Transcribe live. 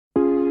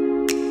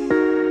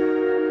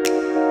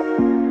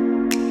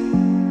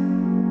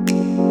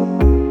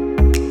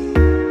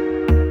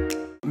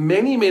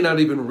Many may not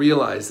even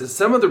realize that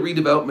some of the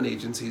redevelopment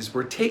agencies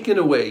were taken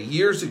away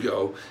years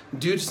ago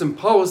due to some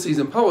policies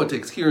and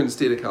politics here in the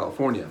state of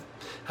California.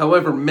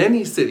 However,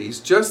 many cities,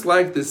 just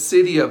like the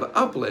city of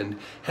Upland,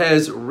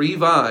 has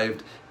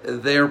revived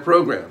their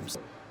programs.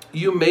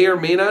 You may or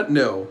may not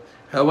know,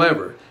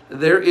 however,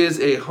 there is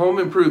a home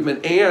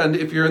improvement, and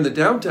if you're in the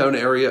downtown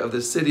area of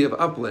the city of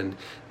Upland,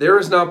 there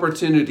is an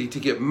opportunity to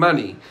get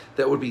money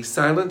that would be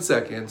silent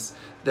seconds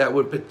that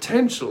would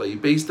potentially,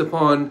 based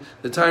upon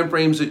the time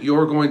frames that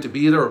you're going to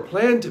be there or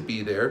plan to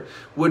be there,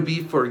 would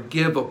be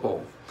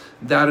forgivable.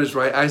 That is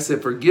right, I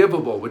said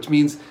forgivable, which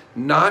means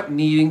not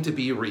needing to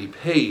be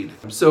repaid.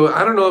 So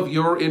I don't know if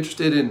you're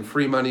interested in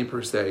free money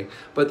per se,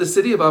 but the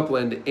city of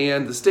Upland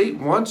and the state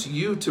wants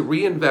you to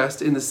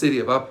reinvest in the city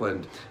of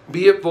Upland,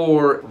 be it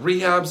for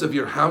rehabs of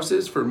your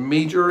houses for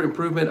major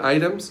improvement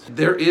items.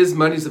 There is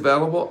monies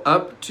available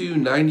up to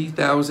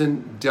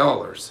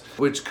 $90,000,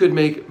 which could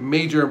make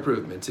major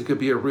improvements. It could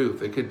be a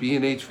roof, it could be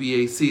an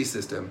HVAC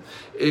system,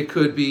 it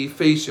could be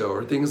fascia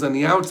or things on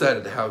the outside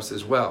of the house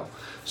as well.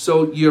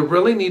 So you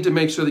really need to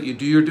make sure that you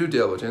do your due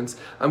diligence.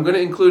 I'm going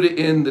to include it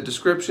in the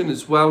description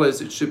as well as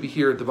it should be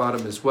here at the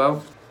bottom as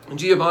well.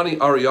 Giovanni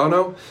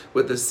Ariano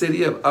with the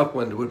city of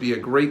Upland would be a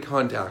great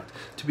contact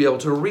to be able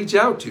to reach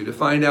out to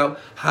find out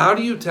how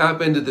do you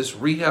tap into this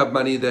rehab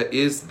money that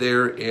is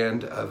there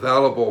and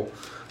available.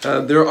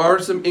 There are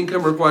some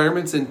income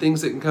requirements and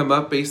things that can come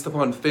up based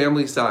upon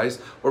family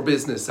size or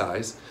business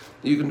size.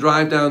 You can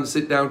drive down,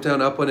 sit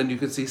downtown Upland, and you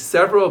can see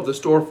several of the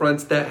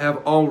storefronts that have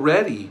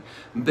already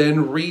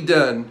been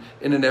redone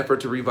in an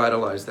effort to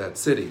revitalize that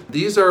city.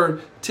 These are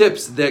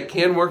tips that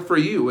can work for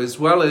you, as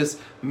well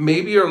as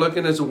maybe you're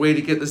looking as a way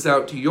to get this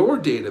out to your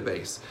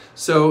database.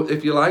 So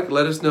if you like,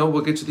 let us know.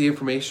 We'll get you the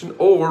information,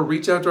 or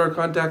reach out to our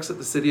contacts at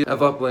the city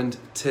of Upland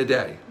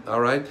today.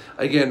 All right.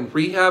 Again,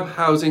 rehab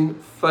housing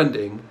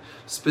funding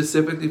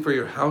specifically for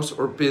your house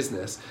or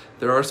business.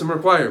 There are some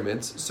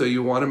requirements, so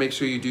you want to make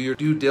sure you do your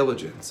due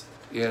diligence.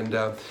 And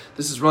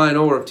this is Ryan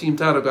Orr of Team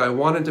Title Guy. I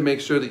wanted to make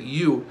sure that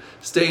you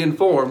stay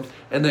informed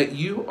and that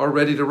you are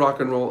ready to rock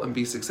and roll and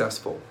be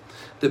successful.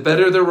 The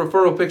better the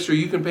referral picture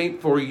you can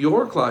paint for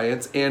your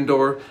clients and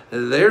or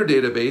their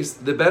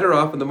database, the better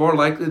off and the more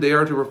likely they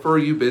are to refer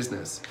you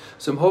business.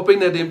 So I'm hoping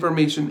that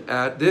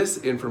this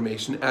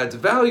information adds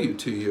value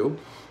to you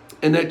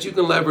and that you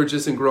can leverage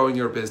this in growing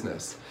your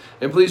business.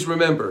 And please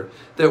remember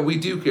that we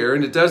do care,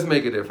 and it does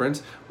make a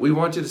difference. We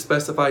want you to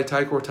specify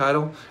Ticor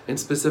Title and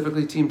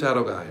specifically Team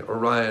Title Guy or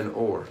Ryan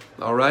Orr.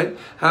 All right?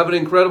 Have an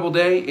incredible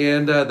day,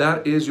 and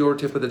that is your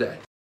tip of the day.